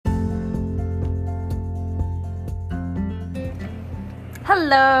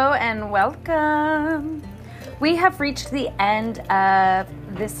Hello and welcome. We have reached the end of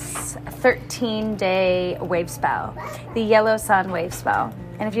this 13-day wave spell, the yellow sun wave spell.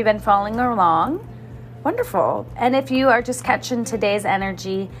 And if you've been following along, wonderful. And if you are just catching today's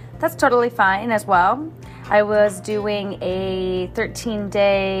energy, that's totally fine as well. I was doing a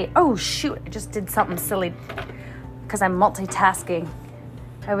 13-day, I just did something silly because I'm multitasking.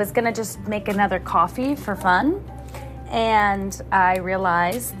 I was going to just make another coffee for fun. And I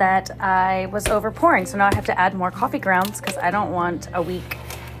realized that I was over pouring. So now I have to add more coffee grounds because I don't want a weak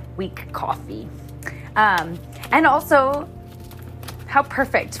coffee. And also, how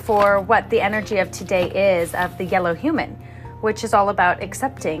perfect for what the energy of today is of the yellow human, which is all about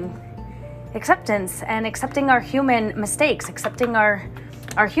acceptance and accepting our human mistakes, accepting our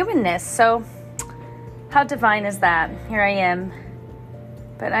humanness. So how divine is that? Here I am.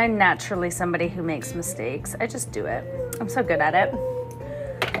 But I'm naturally somebody who makes mistakes. I just do it. I'm so good at it.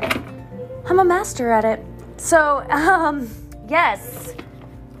 I'm a master at it. So, yes.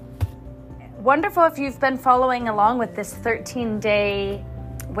 Wonderful if you've been following along with this 13-day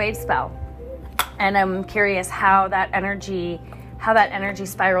wave spell. And I'm curious how that energy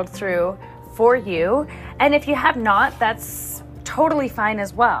spiraled through for you. And if you have not, that's totally fine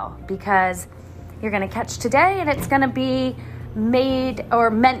as well, because you're going to catch today and it's going to be meant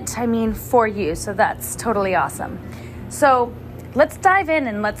for you. So that's totally awesome. So let's dive in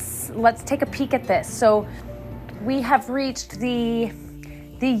and let's take a peek at this. So we have reached the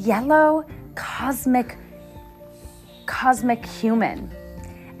yellow cosmic human.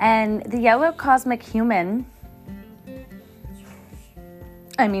 And the yellow cosmic human,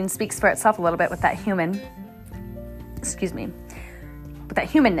 speaks for itself a little bit with that with that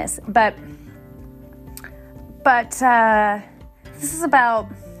humanness. But this is about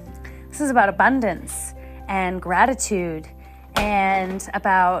abundance and gratitude and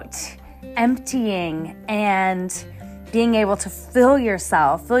about emptying and being able to fill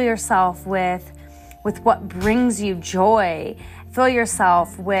yourself with what brings you joy, fill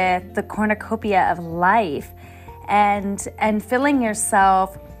yourself with the cornucopia of life, and filling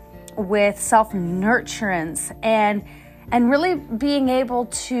yourself with self-nurturance and really being able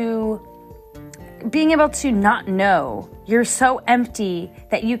to not know you're so empty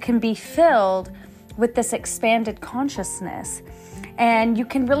that you can be filled with this expanded consciousness. And you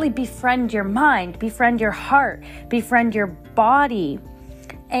can really befriend your mind, befriend your heart, befriend your body.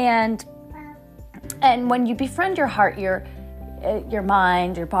 And when you befriend your heart, your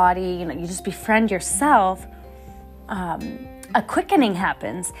mind, your body, you just befriend yourself, a quickening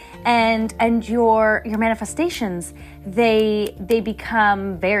happens, and your manifestations, they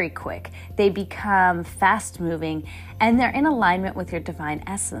become very quick. They become fast moving, and they're in alignment with your divine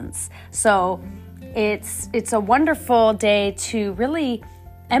essence. So it's a wonderful day to really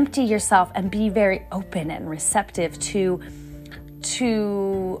empty yourself and be very open and receptive to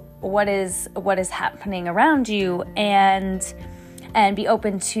what is happening around you, and be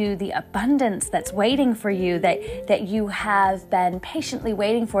open to the abundance that's waiting for you, that you have been patiently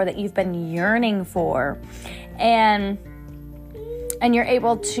waiting for, that you've been yearning for. And you're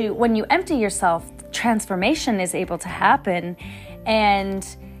able to, when you empty yourself, transformation is able to happen, and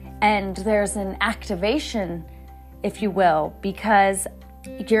there's an activation, if you will, because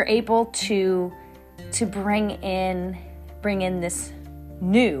you're able to bring in this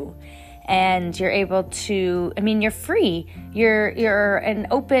new. And you're able to, you're free. You're an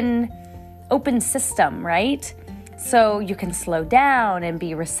open system, right? So you can slow down and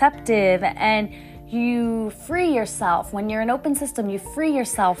be receptive, and you free yourself. When you're an open system, you free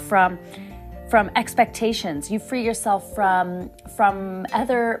yourself from expectations. You free yourself from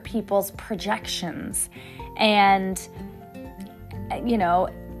other people's projections. And,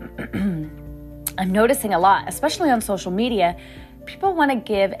 I'm noticing a lot, especially on social media, people want to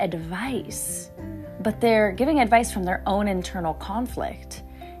give advice, but they're giving advice from their own internal conflict.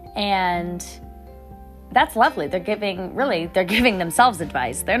 And that's lovely. They're giving themselves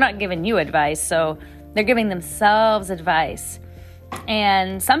advice. They're not giving you advice, so they're giving themselves advice.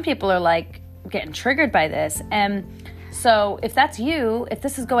 And some people are like getting triggered by this. And so if that's you, if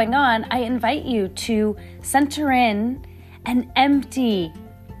this is going on, I invite you to center in and empty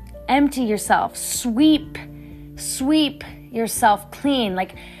yourself, sweep yourself clean.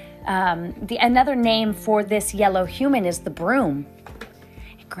 Like another name for this yellow human is the broom.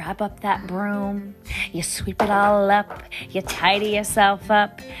 You grab up that broom, you sweep it all up, you tidy yourself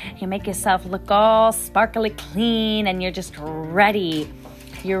up, you make yourself look all sparkly clean, and you're just ready.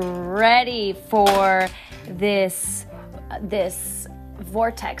 You're ready for this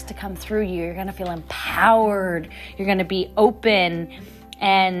vortex to come through you. You're going to feel empowered. You're going to be open.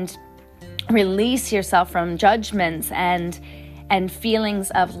 and release yourself from judgments and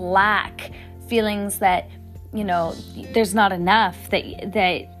feelings of lack, feelings that, you know, there's not enough, that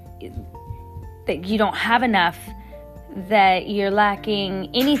you don't have enough, that you're lacking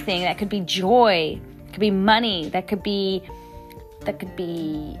anything. That could be joy, it could be money, that could be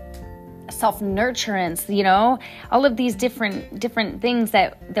self-nurturance, you know, all of these different things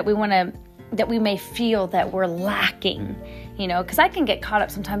that we may feel that we're lacking, you know, because I can get caught up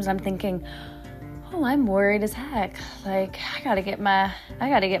sometimes. I'm thinking, oh, I'm worried as heck. Like, I gotta get my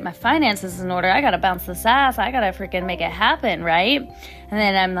finances in order. I gotta bounce this ass. I gotta freaking make it happen, right? And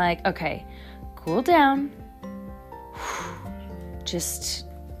then I'm like, okay, cool down. Just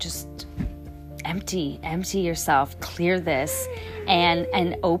empty yourself, clear this,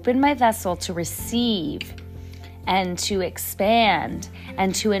 and open my vessel to receive and to expand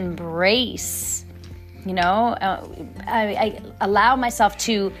and to embrace, you know. I allow myself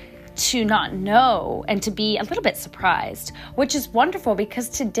to not know and to be a little bit surprised, which is wonderful, because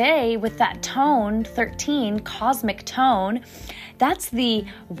today with that tone, 13, cosmic tone, that's the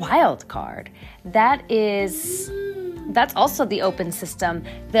wild card. That's also the open system.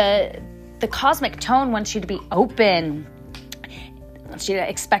 The cosmic tone wants you to be open, wants you to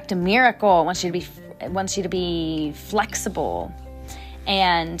expect a miracle, wants you to be flexible.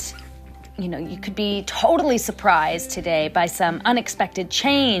 And, you know, you could be totally surprised today by some unexpected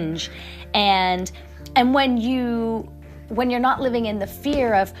change. And when you're not living in the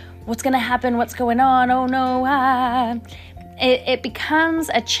fear of what's going to happen, what's going on, oh no, it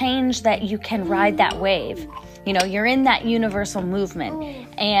becomes a change that you can ride that wave. You know, you're in that universal movement,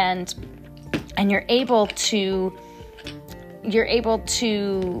 and you're able to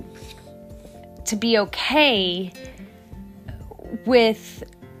be okay with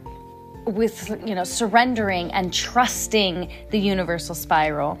you know, surrendering and trusting the universal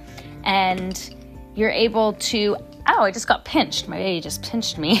spiral. And you're able to, ow, I just got pinched. My baby just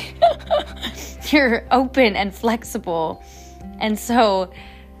pinched me. You're open and flexible. And so,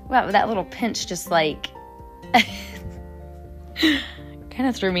 wow, that little pinch just like kind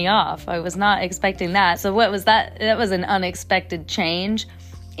of threw me off. I was not expecting that. So what was that? That was an unexpected change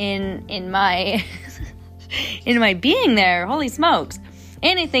in my in my being there. Holy smokes.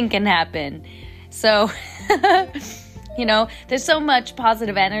 Anything can happen. So, you know, there's so much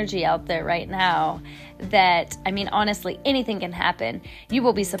positive energy out there right now that, I mean, honestly, anything can happen. You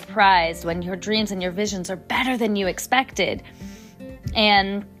will be surprised when your dreams and your visions are better than you expected.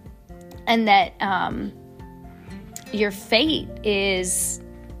 And that your fate is,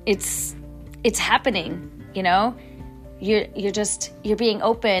 it's happening, you know? You're being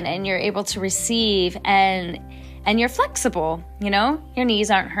open, and you're able to receive, and you're flexible, you know? Your knees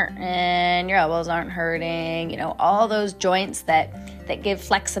aren't hurting, your elbows aren't hurting, you know, all those joints that give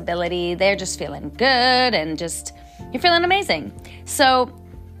flexibility, they're just feeling good, and just, you're feeling amazing. So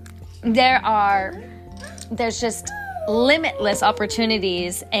there's just limitless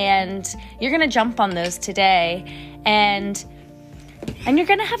opportunities, and you're going to jump on those today, and you're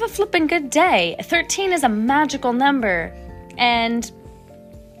going to have a flipping good day. 13 is a magical number, and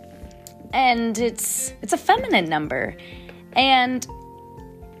it's a feminine number, and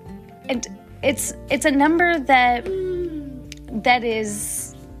it's a number that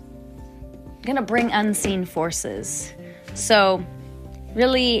is going to bring unseen forces. So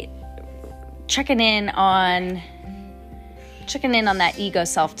really checking in on that ego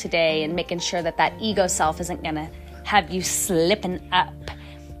self today, and making sure that ego self isn't going to have you slipping up.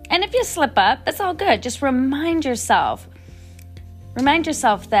 And if you slip up, that's all good. Just remind yourself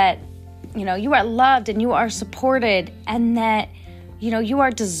that, you know, you are loved and you are supported, and that, you know, you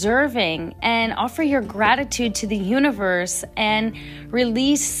are deserving, and offer your gratitude to the universe, and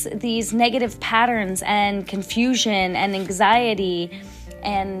release these negative patterns and confusion and anxiety.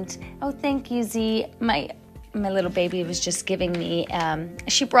 And, oh, thank you, Z. My little baby was just giving me,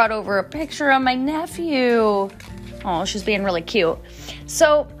 she brought over a picture of my nephew. Oh, she's being really cute.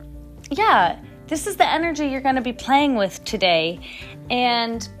 So, yeah, this is the energy you're going to be playing with today,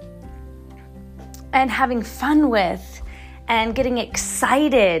 and having fun with, and getting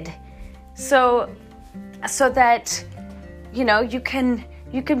excited, so that, you know, you can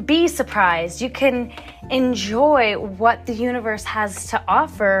be surprised, you can enjoy what the universe has to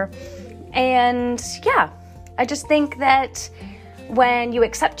offer. And yeah, I just think that when you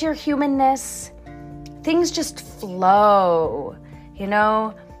accept your humanness, things just flow, you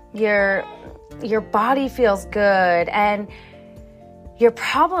know, your body feels good, and your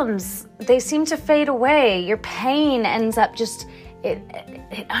problems, they seem to fade away. Your pain ends up just, it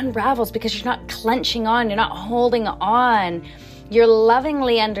unravels, because you're not clenching on, you're not holding on. You're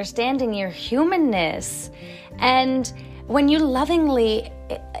lovingly understanding your humanness. And when you lovingly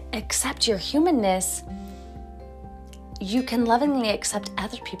accept your humanness, you can lovingly accept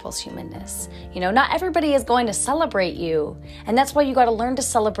other people's humanness. Not everybody is going to celebrate you. And that's why you got to learn to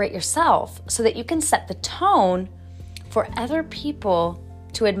celebrate yourself so that you can set the tone for other people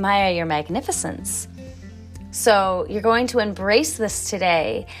to admire your magnificence. So you're going to embrace this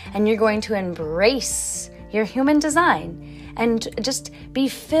today, and you're going to embrace your human design and just be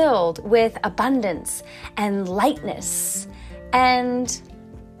filled with abundance and lightness. And,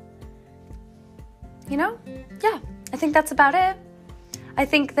 I think that's about it. I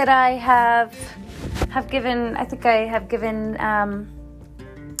think that I have given a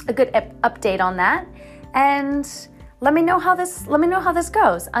good update on that. And let me know how this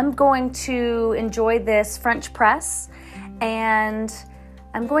goes. I'm going to enjoy this French press, and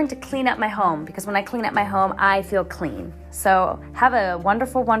I'm going to clean up my home, because when I clean up my home, I feel clean. So have a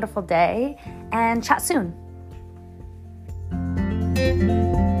wonderful, wonderful day, and chat soon.